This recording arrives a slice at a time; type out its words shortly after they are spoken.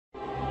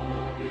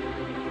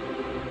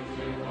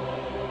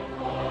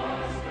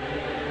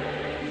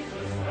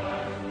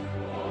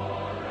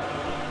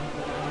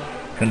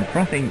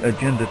Confronting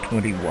Agenda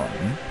 21,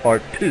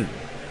 Part 2,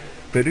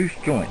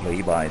 produced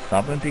jointly by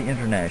Sovereignty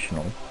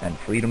International and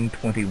Freedom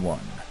 21.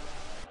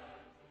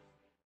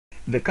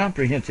 The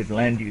Comprehensive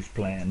Land Use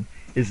Plan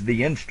is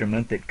the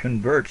instrument that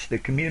converts the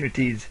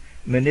community's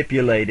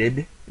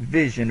manipulated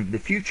vision of the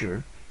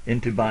future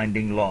into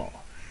binding law.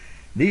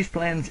 These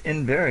plans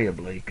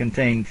invariably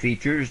contain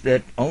features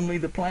that only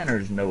the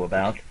planners know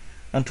about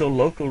until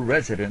local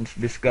residents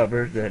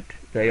discover that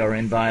they are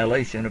in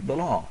violation of the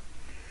law.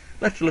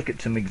 Let's look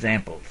at some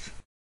examples.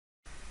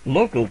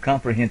 Local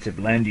comprehensive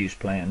land use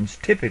plans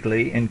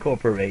typically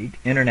incorporate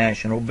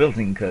international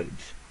building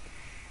codes.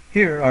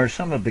 Here are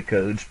some of the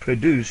codes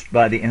produced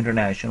by the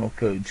International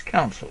Codes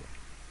Council.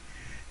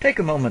 Take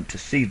a moment to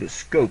see the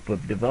scope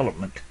of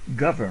development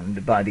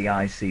governed by the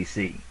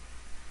ICC.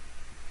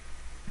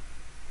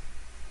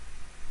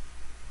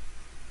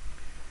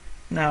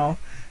 Now,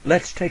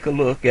 let's take a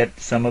look at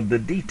some of the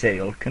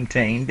detail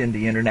contained in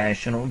the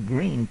International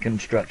Green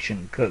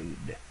Construction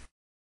Code.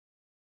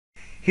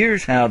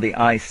 Here's how the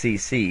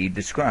ICC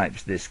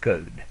describes this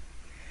code.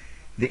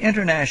 The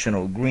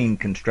International Green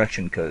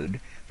Construction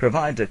Code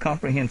provides a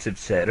comprehensive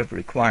set of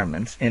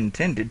requirements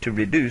intended to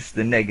reduce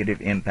the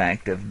negative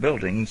impact of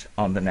buildings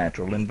on the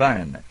natural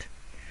environment.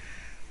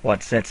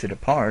 What sets it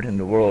apart in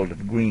the world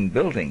of green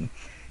building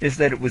is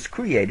that it was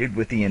created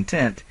with the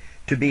intent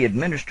to be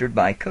administered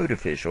by code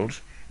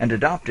officials and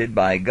adopted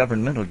by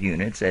governmental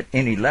units at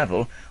any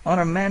level on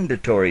a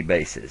mandatory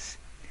basis.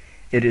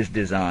 It is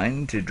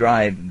designed to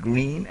drive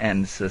green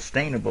and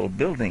sustainable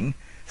building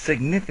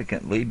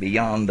significantly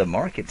beyond the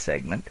market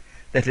segment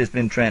that has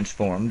been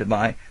transformed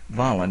by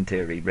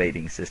voluntary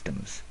rating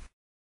systems.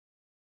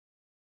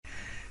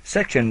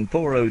 Section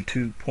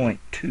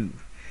 402.2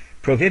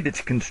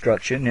 prohibits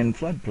construction in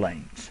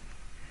floodplains,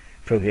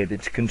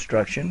 prohibits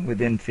construction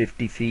within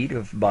 50 feet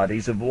of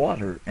bodies of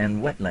water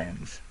and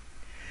wetlands,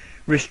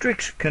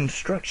 restricts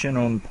construction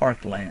on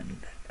parkland,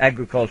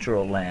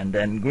 agricultural land,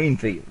 and green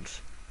fields,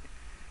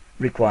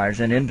 requires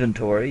an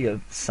inventory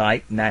of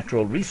site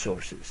natural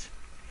resources,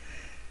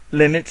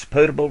 limits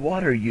potable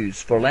water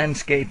use for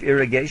landscape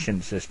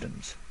irrigation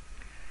systems,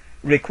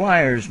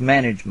 requires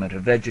management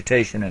of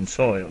vegetation and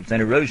soils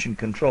and erosion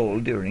control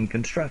during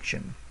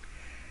construction,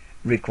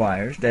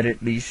 requires that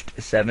at least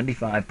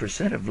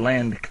 75% of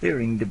land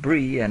clearing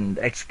debris and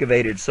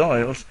excavated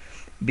soils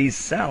be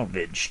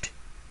salvaged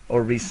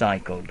or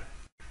recycled.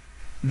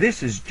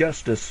 This is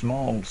just a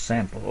small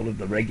sample of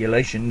the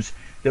regulations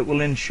that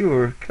will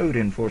ensure code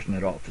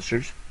enforcement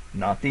officers,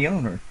 not the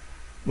owner,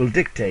 will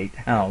dictate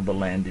how the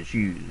land is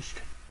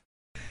used.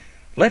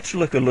 Let's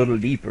look a little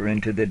deeper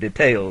into the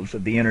details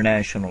of the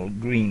International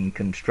Green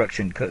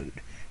Construction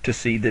Code to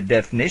see the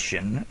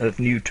definition of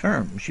new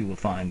terms you will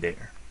find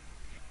there.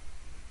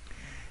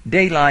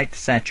 Daylight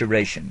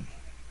saturation.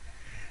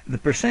 The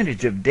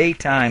percentage of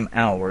daytime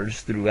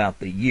hours throughout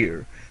the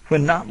year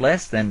when not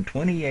less than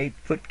 28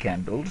 foot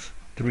candles,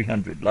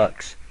 300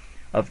 lux,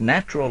 of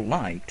natural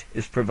light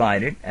is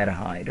provided at a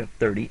height of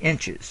 30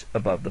 inches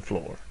above the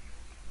floor.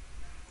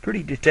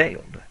 Pretty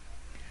detailed.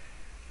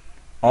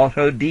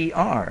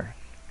 Auto-DR,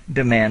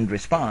 demand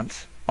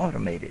response,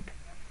 automated.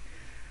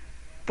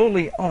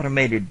 Fully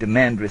automated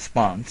demand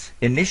response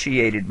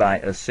initiated by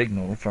a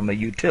signal from a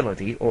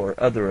utility or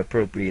other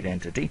appropriate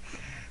entity,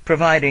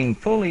 providing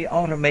fully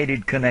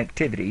automated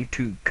connectivity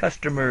to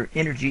customer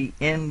energy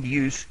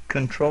end-use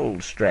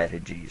control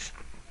strategies.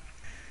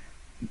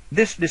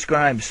 This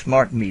describes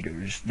smart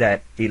meters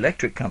that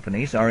electric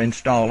companies are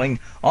installing,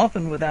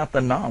 often without the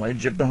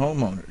knowledge of the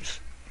homeowners.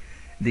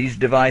 These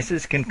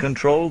devices can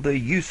control the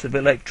use of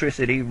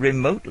electricity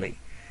remotely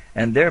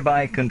and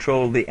thereby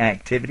control the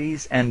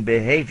activities and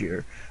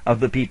behavior of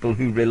the people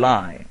who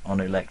rely on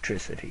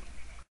electricity.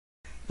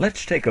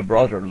 Let's take a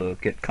broader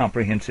look at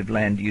comprehensive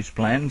land use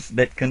plans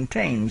that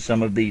contain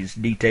some of these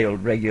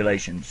detailed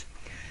regulations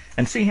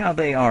and see how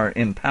they are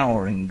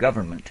empowering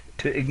government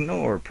to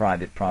ignore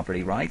private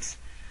property rights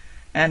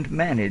and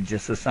manage a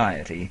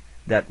society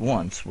that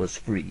once was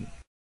free.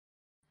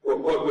 Well,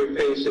 what we're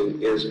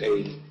facing is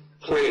a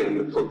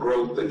plan for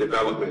growth and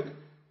development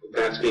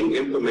that's being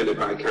implemented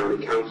by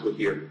County Council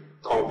here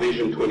called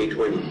Vision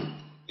 2020.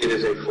 It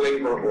is a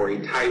flavor or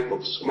a type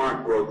of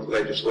smart growth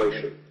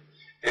legislation.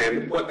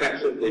 And what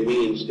that simply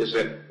means is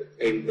that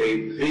a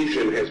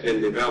vision has been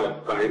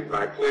developed by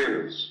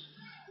planners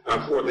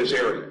for this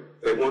area.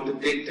 They want to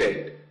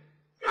dictate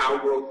how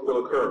growth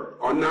will occur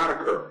or not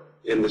occur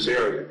in this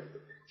area.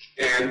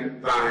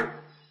 And by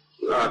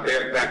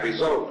that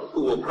result,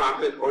 who will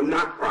profit or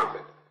not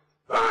profit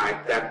by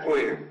that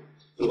plan.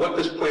 And what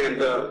this plan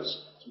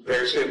does,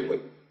 very simply,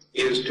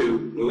 is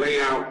to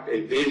lay out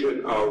a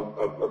vision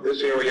of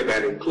this area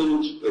that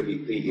includes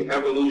the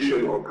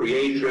evolution or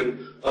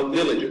creation of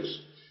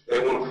villages. They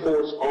want to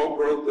force all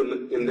growth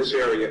in this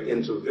area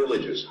into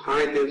villages,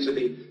 high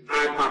density,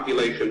 high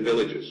population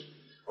villages.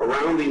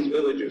 Around these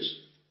villages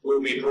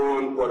will be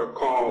drawn what are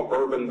called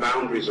urban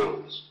boundary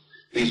zones.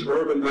 These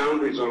urban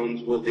boundary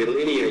zones will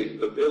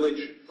delineate the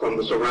village from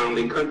the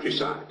surrounding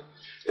countryside.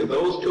 And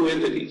those two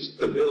entities,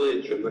 the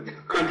village and the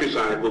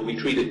countryside, will be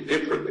treated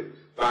differently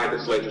by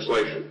this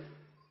legislation.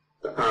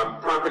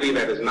 Property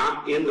that is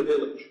not in the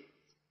village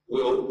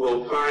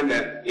will find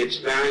that its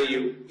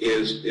value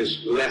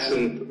is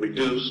lessened,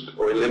 reduced,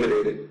 or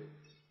eliminated.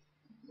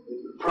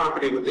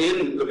 Property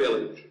within the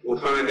village will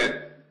find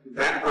that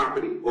that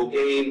property will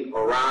gain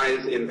or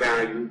rise in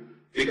value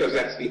because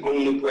that's the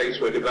only place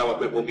where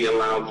development will be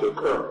allowed to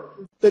occur.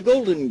 The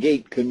Golden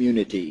Gate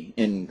community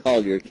in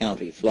Collier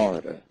County,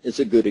 Florida, is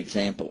a good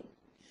example.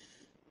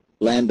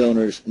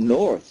 Landowners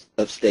north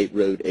of State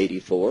Road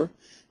 84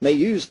 may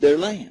use their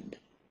land,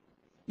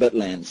 but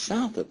land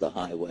south of the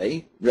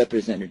highway,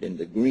 represented in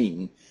the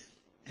green,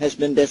 has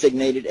been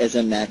designated as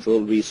a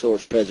natural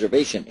resource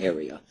preservation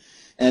area,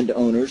 and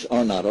owners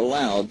are not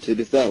allowed to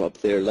develop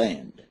their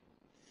land.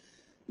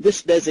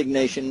 This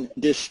designation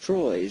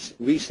destroys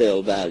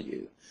resale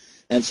value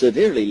and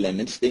severely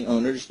limits the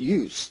owner's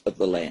use of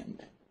the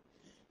land.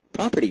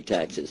 Property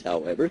taxes,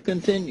 however,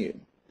 continue.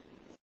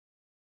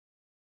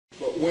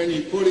 But when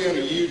you put in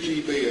a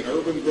UGB, an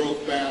urban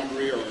growth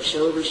boundary or a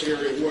service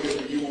area,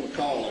 whatever you want to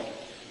call it,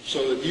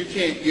 so that you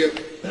can't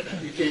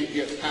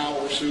get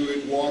power,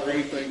 sewage, water,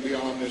 anything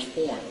beyond this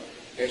point.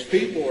 As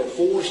people are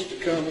forced to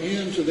come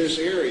into this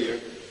area,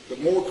 the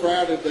more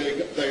crowded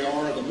they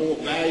are, the more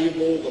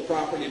valuable the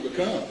property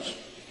becomes.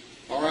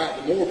 All right,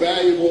 the more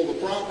valuable the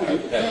property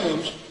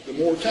becomes, the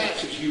more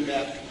taxes you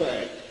have to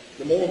pay.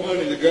 The more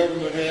money the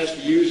government has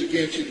to use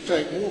against you to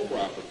take more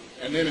property.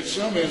 And then in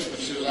some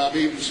instances, I've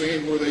even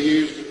seen where they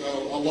used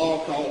a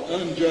law called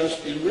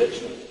unjust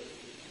enrichment.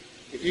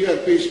 If you have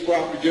a piece of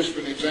property, just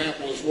for an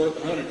example, that's worth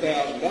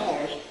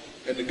 $100,000,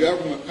 and the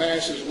government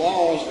passes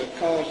laws that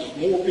causes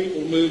more people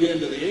to move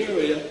into the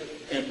area,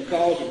 and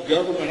because of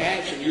government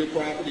action, your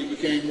property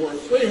became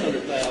worth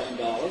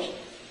 $300,000,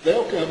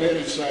 they'll come in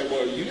and say,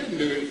 well, you didn't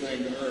do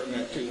anything to earn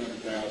that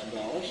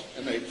 $200,000,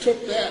 and they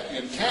took that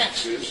in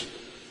taxes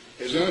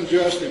as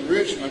unjust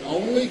enrichment,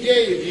 only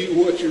gave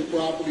you what your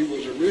property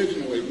was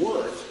originally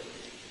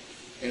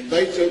worth, and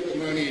they took the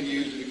money and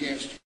used it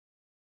against you.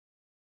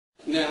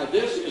 Now,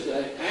 this is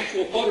an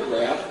actual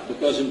photograph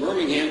because in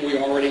Birmingham we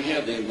already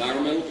have the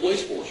environmental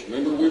police force.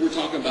 Remember we were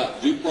talking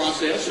about due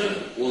process?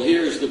 Well,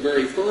 here's the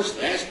very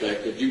first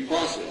aspect of due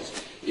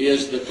process,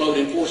 is the code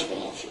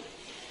enforcement officer.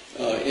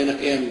 In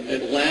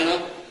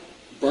Atlanta,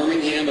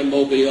 Birmingham, and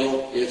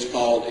Mobile, it's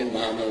called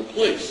environmental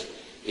police.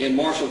 In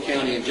Marshall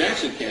County and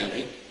Jackson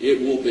County, it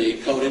will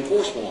be code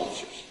enforcement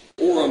officers.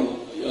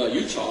 Orem,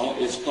 Utah,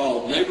 it's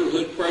called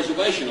neighborhood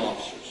preservation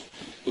officers.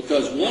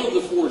 Because one of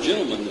the four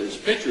gentlemen that is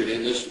pictured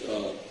in this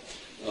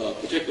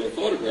particular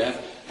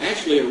photograph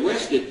actually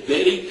arrested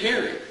Betty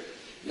Perry.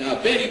 Now,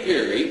 Betty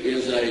Perry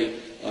is a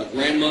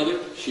grandmother.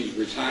 She's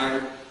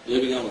retired,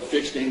 living on a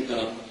fixed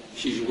income.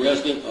 She's a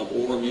resident of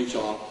Orem,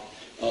 Utah.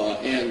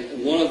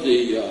 And one of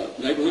the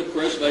neighborhood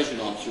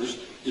preservation officers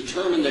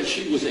determined that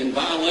she was in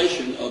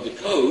violation of the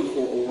code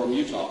for Orem,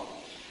 Utah.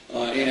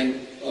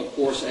 And, of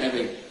course,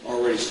 having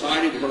already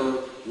cited her,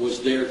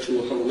 was there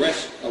to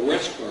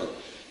arrest her.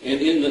 And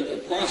in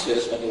the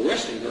process of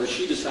arresting her,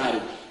 she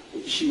decided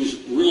she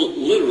was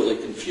literally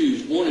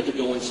confused, wanted to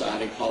go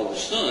inside and call her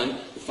son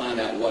to find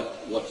out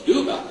what to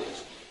do about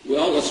this.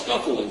 Well, a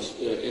scuffle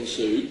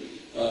ensued.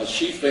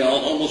 She fell,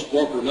 almost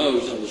broke her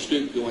nose on the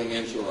stoop going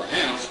into her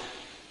house.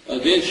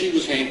 Then she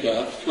was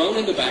handcuffed, thrown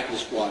in the back of the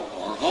squad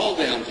car, hauled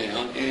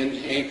downtown, and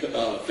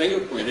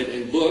fingerprinted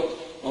and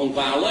booked on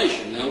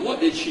violation. Now, what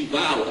did she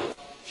violate?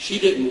 She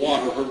didn't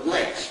water her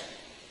grass.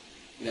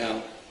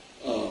 Now,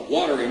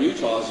 water in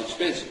Utah is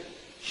expensive.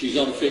 She's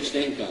on a fixed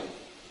income.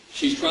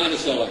 She's trying to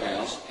sell her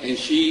house, and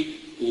she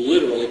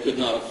literally could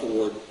not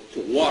afford to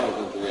water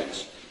her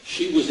grass.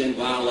 She was in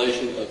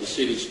violation of the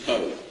city's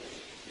code.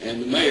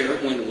 And the mayor,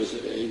 when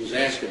he was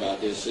asked about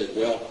this, said,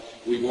 well,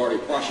 we've already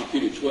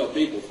prosecuted 12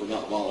 people for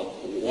not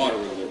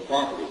watering their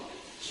property,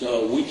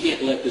 so we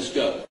can't let this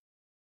go.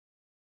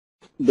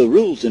 The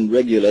rules and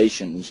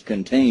regulations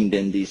contained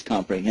in these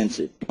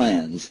comprehensive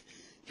plans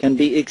can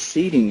be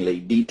exceedingly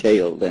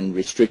detailed and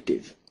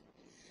restrictive.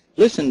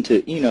 Listen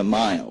to Ina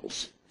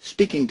Miles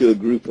speaking to a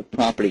group of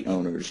property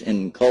owners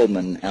in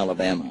Cullman,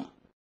 Alabama.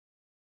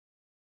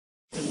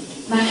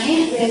 My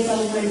aunt lives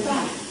over in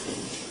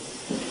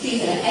Fife.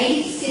 She's an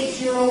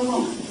 86-year-old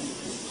woman.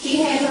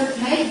 She had her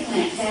tomato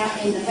plants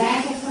out in the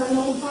back of her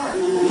little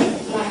apartment,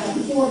 like a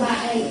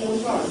 4x8 little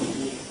garden.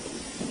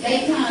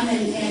 They come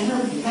and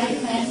her tomato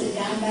plants had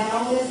done about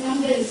all it's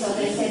going to do, so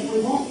they said, we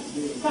won't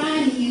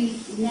fine you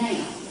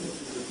now.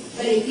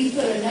 But if you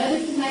put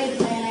another tomato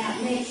plant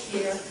out next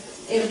year,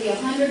 it'll be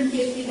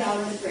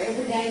 $150 for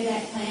every day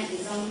that plant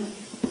is on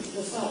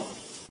the soil.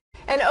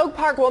 An Oak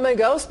Park woman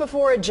goes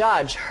before a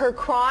judge. Her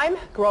crime,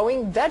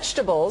 growing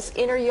vegetables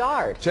in her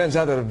yard. Turns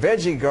out that a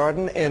veggie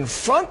garden in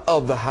front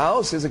of the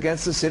house is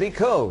against the city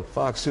code.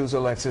 Fox 2's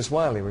Alexis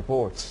Wiley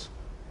reports.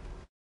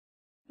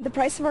 The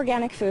price of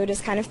organic food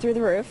is kind of through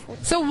the roof.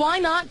 So why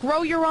not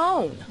grow your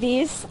own?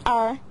 These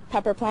are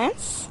pepper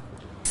plants.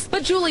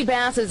 But Julie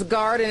Bass's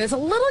garden is a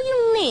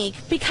little unique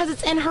because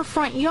it's in her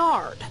front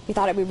yard. We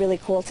thought it would be really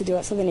cool to do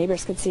it so the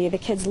neighbors could see. The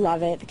kids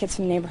love it. The kids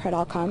from the neighborhood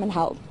all come and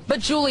help.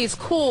 But Julie's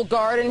cool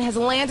garden has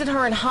landed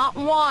her in hot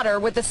water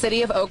with the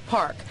city of Oak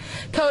Park.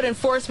 Code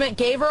enforcement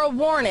gave her a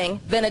warning,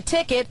 then a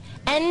ticket,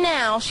 and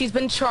now she's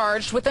been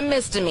charged with a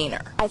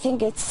misdemeanor. I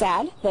think it's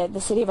sad that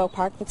the city of Oak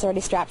Park, that's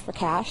already strapped for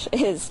cash,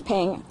 is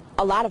paying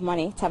a lot of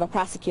money to have a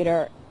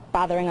prosecutor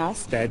bothering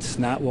us. That's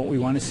not what we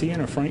want to see in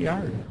our front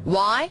yard.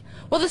 Why?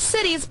 Well, the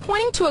city is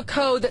pointing to a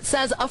code that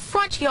says a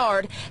front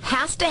yard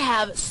has to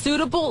have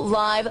suitable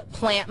live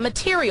plant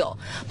material.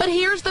 But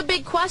here's the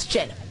big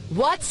question.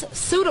 What's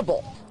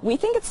suitable? We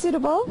think it's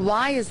suitable.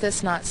 Why is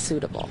this not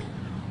suitable?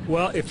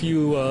 Well, if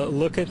you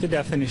look at the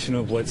definition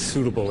of what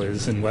suitable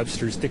is in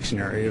Webster's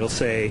dictionary, it'll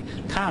say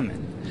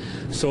common.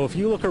 So if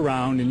you look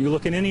around and you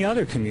look in any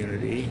other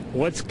community,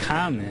 what's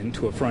common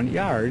to a front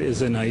yard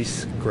is a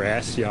nice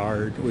grass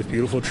yard with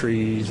beautiful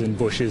trees and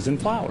bushes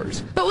and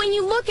flowers. But when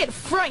you look at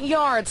front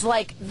yards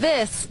like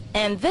this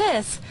and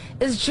this,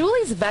 is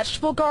Julie's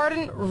vegetable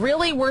garden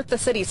really worth the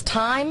city's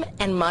time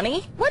and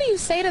money? What do you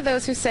say to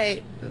those who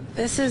say,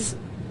 this is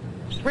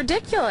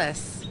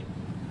ridiculous?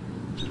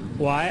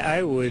 Well,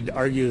 I would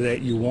argue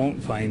that you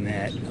won't find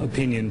that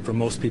opinion from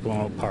most people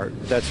in Oak Park.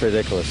 That's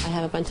ridiculous. I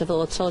have a bunch of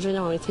little children,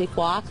 and when we take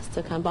walks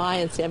to come by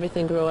and see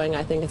everything growing,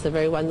 I think it's a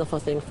very wonderful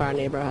thing for our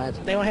neighborhood.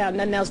 They don't have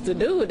nothing else to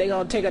do. They're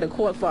going to take her to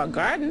court for a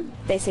garden.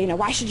 They say,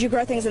 why should you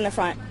grow things in the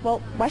front? Well,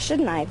 why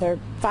shouldn't I? They're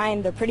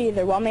fine, they're pretty,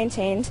 they're well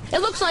maintained.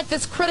 It looks like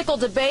this critical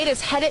debate is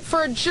headed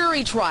for a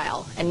jury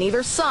trial, and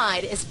neither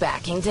side is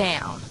backing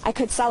down. I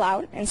could sell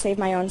out and save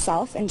my own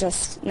self and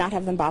just not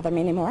have them bother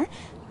me anymore.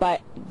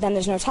 But then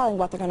there's no telling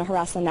what they're going to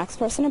harass the next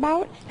person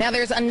about. Now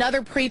there's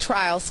another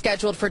pre-trial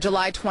scheduled for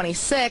July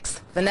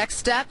 26th. The next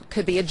step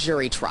could be a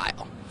jury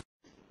trial.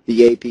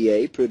 The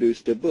APA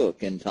produced a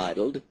book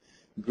entitled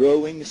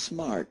Growing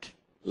Smart,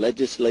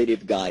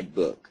 Legislative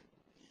Guidebook.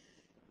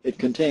 It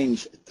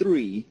contains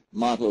 3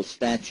 model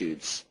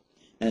statutes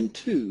and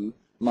 2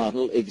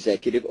 model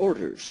executive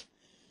orders.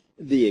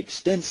 The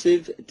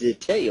extensive,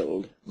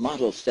 detailed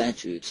model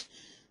statutes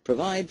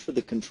provide for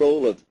the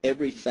control of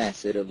every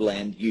facet of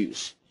land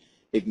use,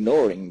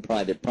 ignoring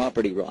private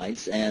property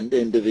rights and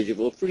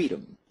individual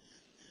freedom.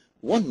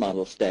 One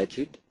model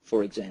statute,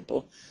 for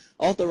example,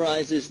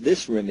 authorizes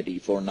this remedy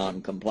for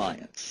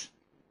noncompliance.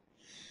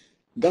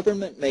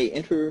 Government may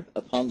enter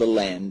upon the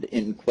land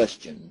in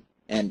question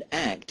and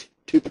act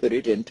to put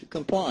it into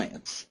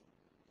compliance.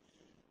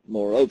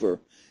 Moreover,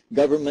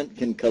 government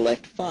can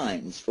collect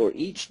fines for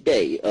each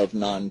day of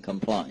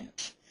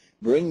noncompliance,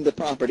 bring the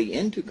property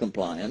into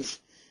compliance,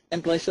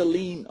 and place a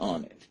lien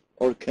on it,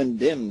 or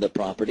condemn the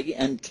property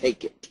and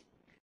take it.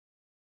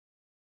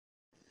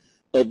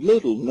 A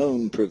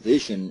little-known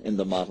provision in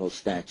the model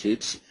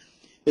statutes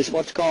is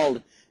what's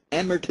called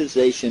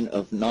amortization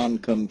of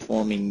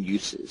non-conforming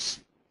uses.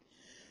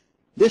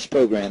 This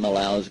program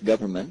allows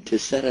government to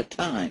set a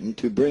time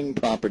to bring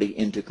property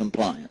into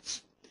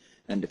compliance,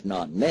 and if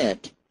not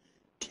met,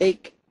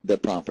 take the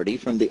property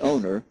from the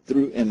owner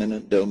through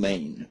eminent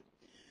domain.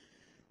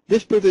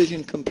 This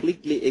provision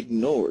completely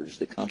ignores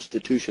the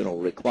constitutional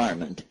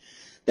requirement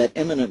that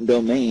eminent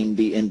domain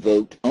be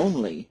invoked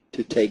only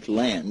to take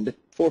land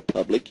for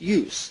public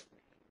use.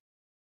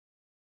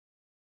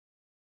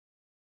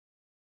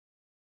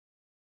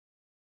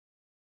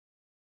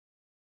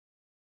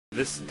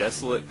 This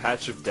desolate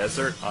patch of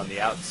desert on the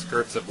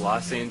outskirts of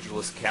Los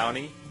Angeles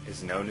County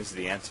is known as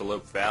the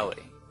Antelope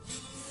Valley.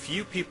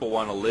 Few people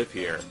want to live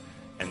here,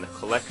 and the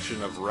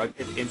collection of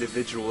rugged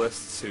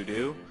individualists who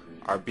do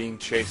are being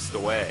chased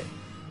away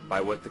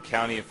by what the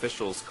county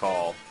officials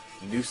call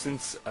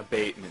nuisance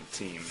abatement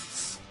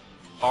teams.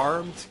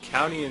 Armed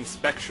county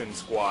inspection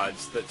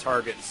squads that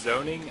target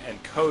zoning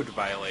and code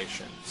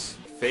violations.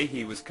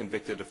 Fahey was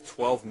convicted of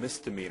 12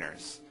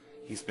 misdemeanors.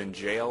 He's been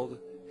jailed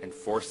and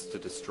forced to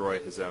destroy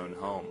his own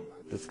home.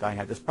 This guy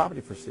had this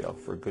property for sale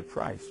for a good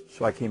price.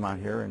 So I came out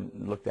here and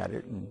looked at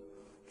it and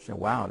said,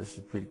 wow, this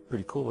is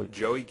pretty cool.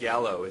 Joey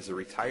Gallo is a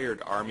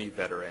retired Army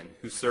veteran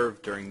who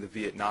served during the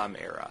Vietnam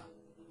era.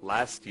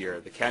 Last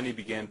year, the county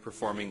began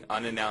performing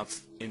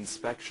unannounced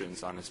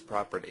inspections on his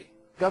property.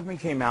 Government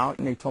came out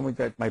and they told me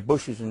that my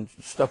bushes and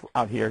stuff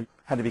out here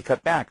had to be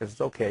cut back. I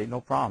said, okay, no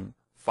problem.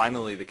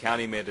 Finally, the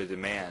county made a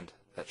demand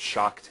that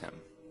shocked him.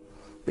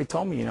 They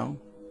told me,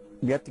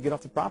 you have to get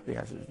off the property.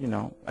 I said,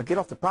 I get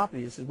off the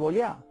property. He says, well,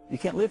 yeah, you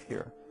can't live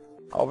here.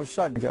 All of a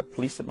sudden, I got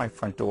police at my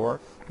front door,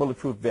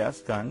 bulletproof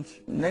vests, guns,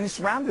 and then he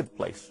surrounded the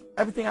place.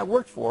 Everything I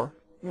worked for,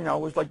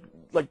 was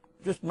like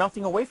just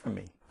melting away from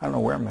me. I don't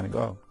know where I'm going to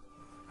go.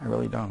 I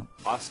really don't.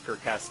 Oscar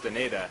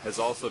Castaneda has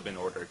also been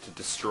ordered to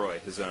destroy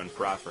his own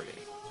property.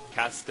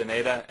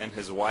 Castaneda and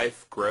his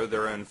wife grow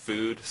their own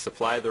food,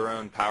 supply their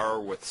own power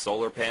with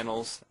solar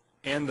panels,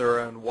 and their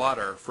own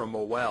water from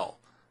a well.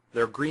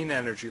 Their green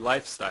energy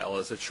lifestyle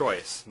is a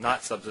choice,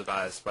 not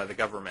subsidized by the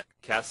government.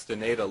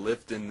 Castaneda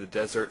lived in the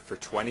desert for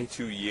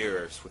 22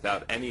 years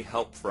without any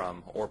help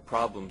from or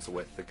problems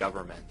with the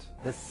government.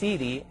 The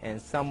city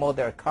and some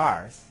other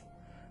cars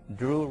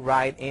drew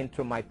right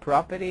into my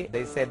property.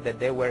 They said that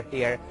they were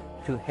here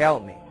to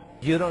help me.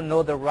 You don't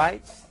know the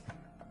rights,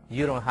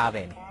 you don't have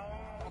any.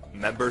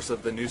 Members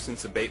of the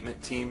nuisance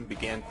abatement team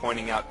began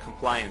pointing out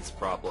compliance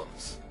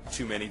problems,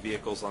 too many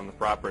vehicles on the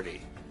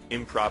property,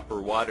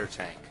 improper water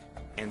tank,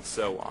 and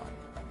so on.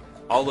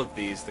 All of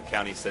these, the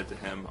county said to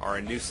him, are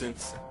a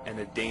nuisance and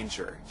a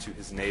danger to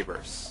his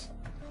neighbors.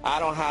 I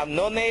don't have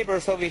no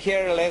neighbors over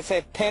here, let's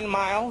say 10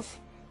 miles,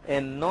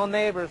 and no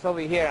neighbors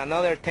over here,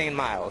 another 10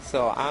 miles.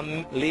 So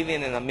I'm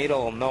living in the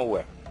middle of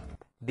nowhere.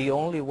 The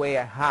only way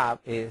I have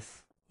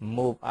is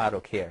move out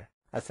of here.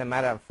 As a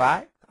matter of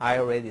fact, I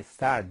already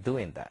started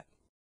doing that.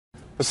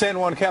 The San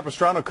Juan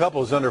Capistrano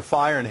couple is under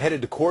fire and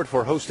headed to court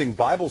for hosting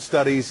Bible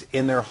studies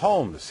in their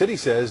home. The city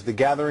says the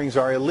gatherings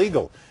are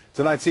illegal.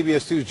 Tonight,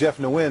 CBS 2's Jeff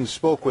Nguyen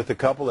spoke with the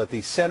couple at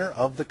the center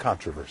of the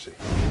controversy.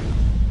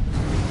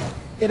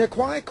 In a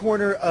quiet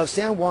corner of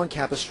San Juan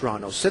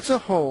Capistrano sits a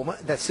home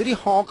that City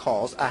Hall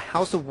calls a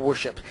house of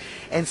worship,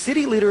 and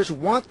city leaders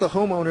want the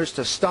homeowners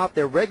to stop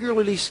their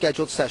regularly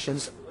scheduled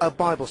sessions of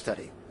Bible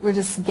study. We're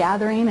just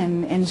gathering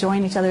and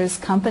enjoying each other's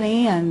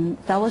company and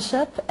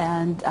fellowship,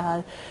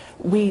 and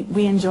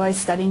we enjoy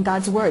studying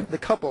God's Word. The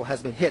couple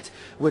has been hit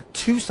with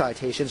 2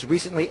 citations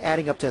recently,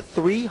 adding up to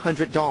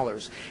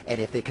 $300, and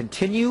if they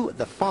continue,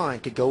 the fine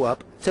could go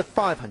up to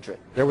 $500.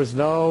 There was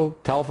no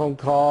telephone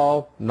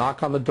call,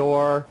 knock on the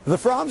door. The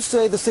Froms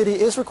say the city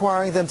is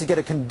requiring them to get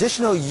a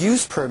conditional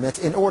use permit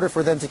in order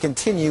for them to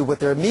continue with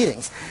their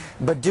meetings,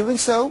 but doing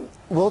so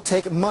will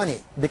take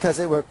money because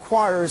it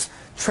requires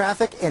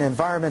traffic and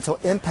environmental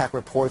impact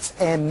reports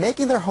and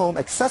making their home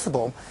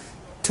accessible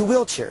to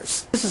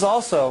wheelchairs. This is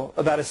also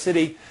about a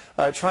city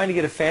trying to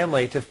get a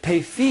family to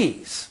pay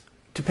fees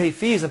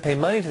and pay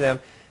money to them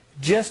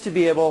just to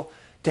be able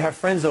to have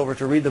friends over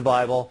to read the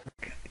Bible.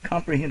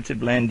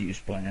 Comprehensive land use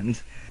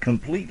plans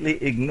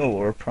completely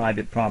ignore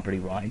private property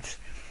rights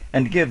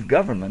and give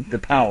government the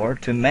power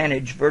to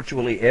manage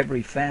virtually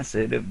every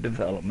facet of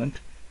development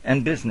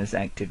and business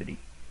activity.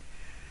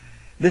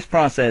 This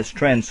process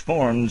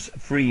transforms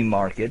free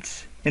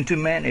markets into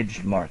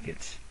managed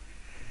markets.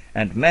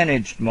 And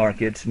managed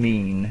markets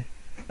mean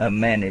a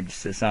managed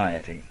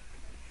society.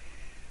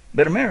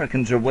 But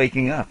Americans are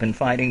waking up and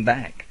fighting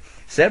back.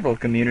 Several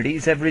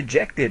communities have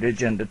rejected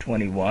Agenda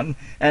 21,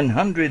 and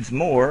hundreds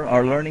more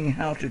are learning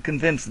how to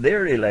convince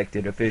their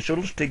elected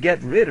officials to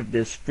get rid of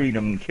this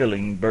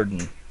freedom-killing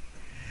burden.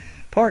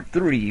 Part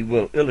 3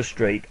 will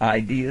illustrate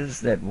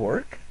ideas that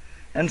work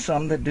and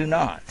some that do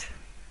not.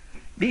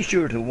 Be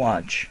sure to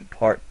watch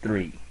Part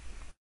 3.